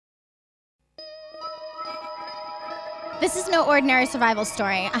This is no ordinary survival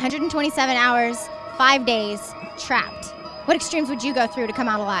story. 127 hours, 5 days, trapped. What extremes would you go through to come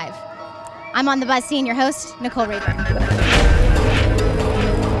out alive? I'm on the BUZZscene, your host, Nicole Rayburn.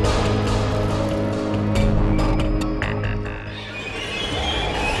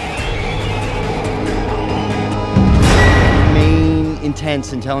 Main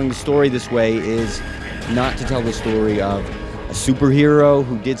intent in telling the story this way is not to tell the story of a superhero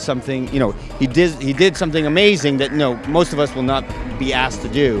who did something, he did something amazing that most of us will not be asked to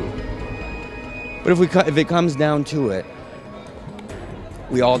do. But if it comes down to it,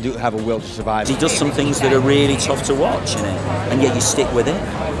 we all do have a will to survive. He does some things that are really tough to watch in it, and yet you stick with it.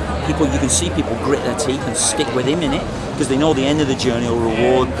 You can see people grit their teeth and stick with him in it because they know the end of the journey will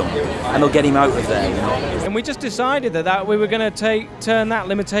reward them, and they'll get him out of there. And we just decided that we were going to turn that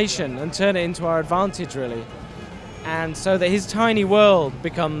limitation and turn it into our advantage, really. And so that his tiny world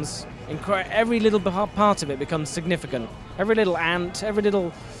becomes, every little part of it becomes significant. Every little ant, every little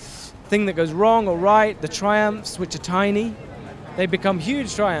thing that goes wrong or right, the triumphs, which are tiny, they become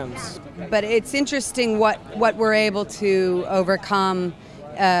huge triumphs. But it's interesting what we're able to overcome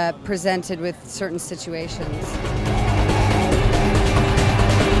presented with certain situations.